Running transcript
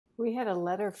We had a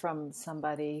letter from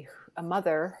somebody, a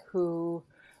mother who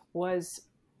was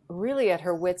really at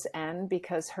her wit's end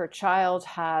because her child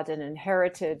had an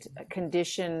inherited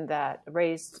condition that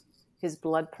raised his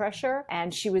blood pressure.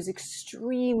 And she was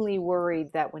extremely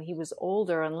worried that when he was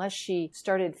older, unless she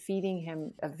started feeding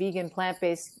him a vegan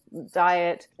plant-based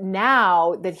diet,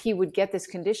 now that he would get this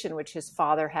condition, which his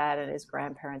father had and his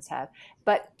grandparents had,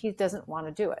 but he doesn't want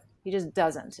to do it. He just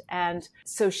doesn't. And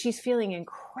so she's feeling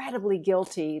incredibly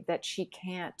guilty that she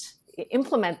can't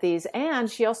implement these. And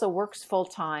she also works full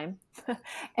time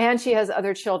and she has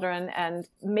other children, and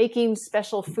making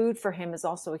special food for him is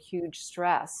also a huge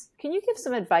stress. Can you give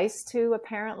some advice to a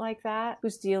parent like that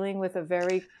who's dealing with a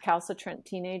very recalcitrant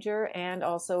teenager and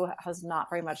also has not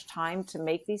very much time to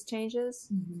make these changes?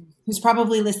 Mm-hmm. Who's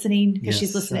probably listening because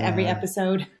she's listened to every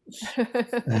episode.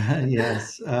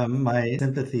 Yes. My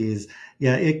sympathies.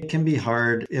 Yeah, it can be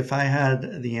hard. If I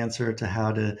had the answer to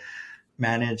how to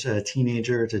manage a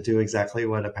teenager to do exactly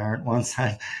what a parent wants,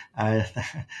 that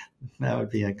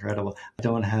would be incredible. I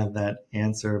don't have that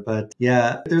answer, but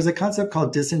yeah, there's a concept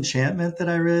called disenchantment that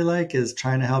I really like, is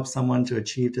trying to help someone to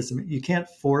achieve disenchantment. You can't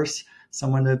force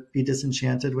someone to be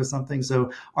disenchanted with something.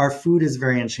 So our food is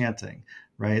very enchanting,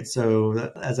 right?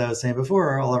 So as I was saying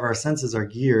before, all of our senses are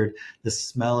geared. The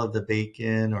smell of the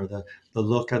bacon or the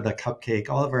look of the cupcake,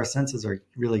 all of our senses are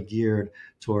really geared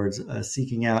towards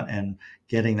seeking out and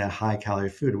getting that high calorie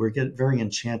food. We're very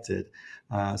enchanted.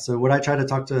 So what I try to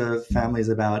talk to families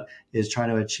about is trying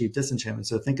to achieve disenchantment.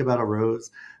 So think about a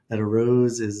rose, that a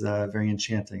rose is very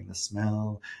enchanting, the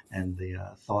smell and the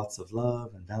thoughts of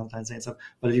love and Valentine's Day and stuff.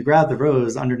 But if you grab the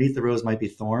rose, underneath the rose might be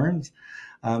thorns.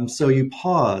 So you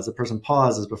pause, a person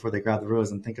pauses before they grab the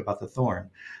rose and think about the thorn.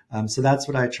 So that's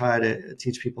what I try to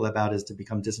teach people about, is to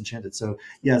become disenchanted. So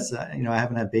yes, I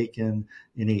haven't had bacon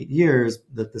in 8 years,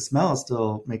 that the smell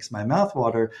still makes my mouth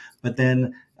water, but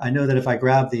then I know that if I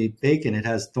grab the bacon, it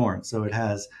has thorns. So it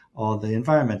has all the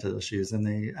environmental issues and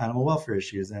the animal welfare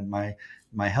issues and my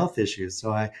health issues.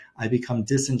 So I become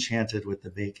disenchanted with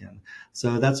the bacon.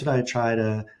 So that's what I try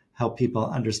to help people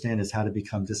understand, is how to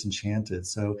become disenchanted.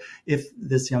 So if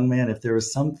this young man, if there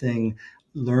was something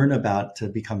learn about to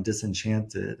become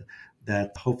disenchanted,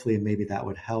 that hopefully maybe that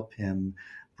would help him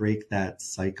break that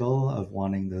cycle of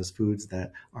wanting those foods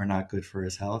that are not good for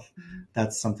his health. Mm-hmm.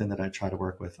 That's something that I try to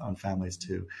work with on families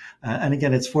too. And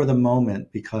again, it's for the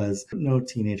moment, because no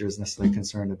teenager is necessarily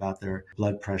concerned about their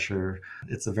blood pressure.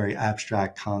 It's a very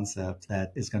abstract concept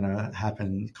that is going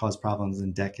to cause problems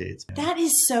in decades. That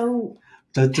is so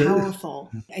powerful.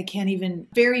 I can't even,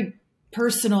 very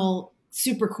personal,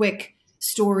 super quick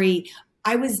story.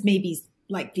 I was maybe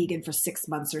like vegan for 6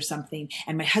 months or something.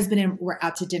 And my husband and I were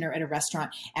out to dinner at a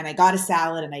restaurant, and I got a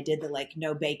salad and I did the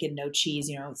no bacon, no cheese,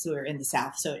 so we're in the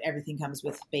South. So everything comes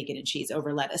with bacon and cheese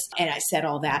over lettuce. And I said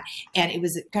all that. And it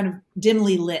was a kind of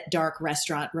dimly lit, dark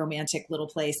restaurant, romantic little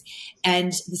place.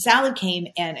 And the salad came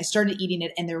and I started eating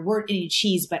it, and there weren't any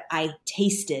cheese, but I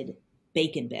tasted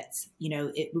bacon bits,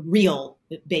 real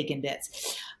bacon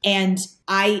bits. And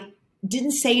I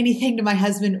didn't say anything to my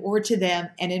husband or to them.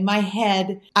 And in my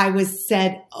head, I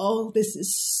said, oh, this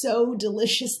is so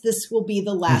delicious. This will be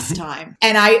the last time.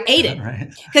 And I ate it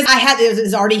because it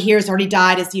was already here. It's already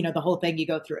died. It's, the whole thing you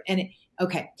go through. And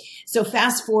okay. So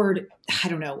fast forward, I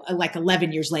don't know, like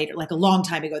 11 years later, like a long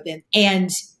time ago then. And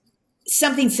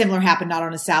something similar happened, not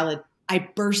on a salad. I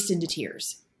burst into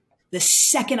tears the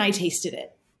second I tasted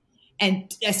it.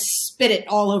 And I spit it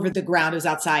all over the ground. It was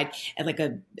outside at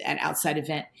an outside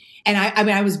event. And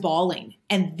I was bawling.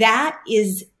 And that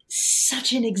is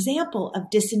such an example of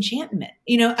disenchantment.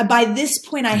 By this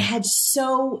point, I had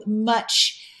so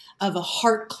much of a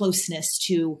heart closeness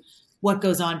to what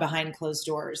goes on behind closed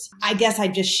doors. I guess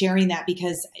I'm just sharing that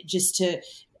because just to,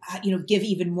 give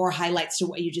even more highlights to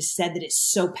what you just said, that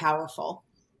it's so powerful,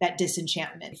 that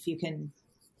disenchantment. If you can,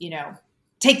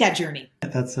 take that journey.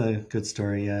 That's a good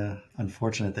story.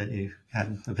 Unfortunate that you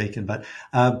had the bacon. But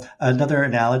another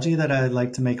analogy that I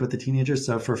like to make with the teenagers,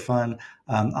 so for fun,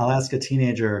 I'll ask a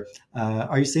teenager,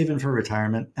 are you saving for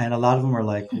retirement? And a lot of them are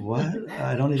like, what?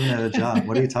 I don't even have a job.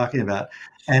 What are you talking about?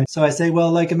 And so I say,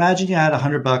 well, imagine you had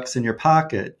 $100 in your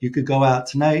pocket. You could go out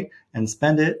tonight and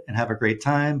spend it and have a great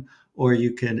time, or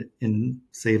you could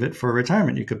save it for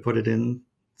retirement. You could put it in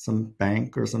some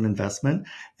bank or some investment.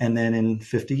 And then in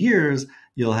 50 years,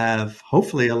 you'll have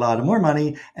hopefully a lot of more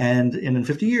money. And in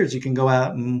 50 years, you can go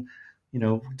out and,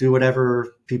 do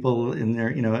whatever people in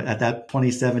there, at that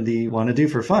 2070 want to do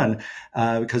for fun,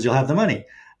 because you'll have the money.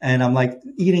 And I'm like,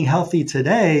 eating healthy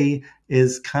today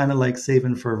is kind of like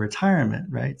saving for retirement,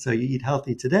 right? So you eat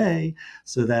healthy today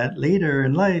so that later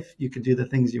in life, you can do the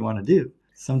things you want to do.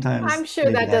 sometimes I'm sure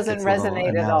maybe that doesn't gets a little resonate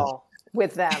at analogy. all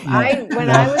with them. No, When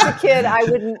no. I was a kid, I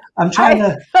wouldn't. I'm trying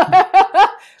to.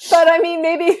 But I mean,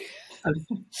 maybe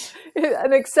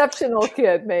an exceptional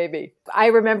kid, maybe. I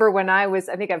remember when I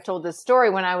think I've told this story,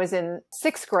 when I was in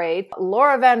 6th grade,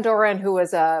 Laura Van Doren, who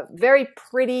was a very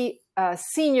pretty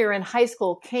senior in high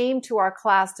school, came to our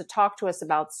class to talk to us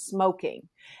about smoking.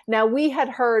 Now, we had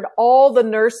heard all the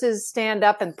nurses stand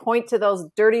up and point to those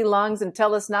dirty lungs and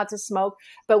tell us not to smoke.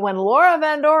 But when Laura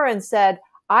Van Doren said,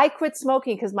 I quit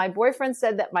smoking because my boyfriend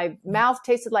said that my mouth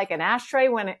tasted like an ashtray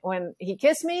when he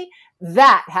kissed me,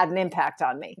 that had an impact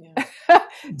on me. Yeah.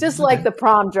 Just like the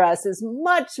prom dress is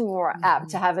much more apt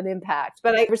to have an impact.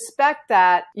 But I respect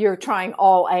that you're trying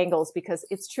all angles, because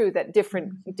it's true that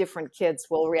different kids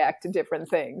will react to different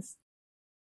things.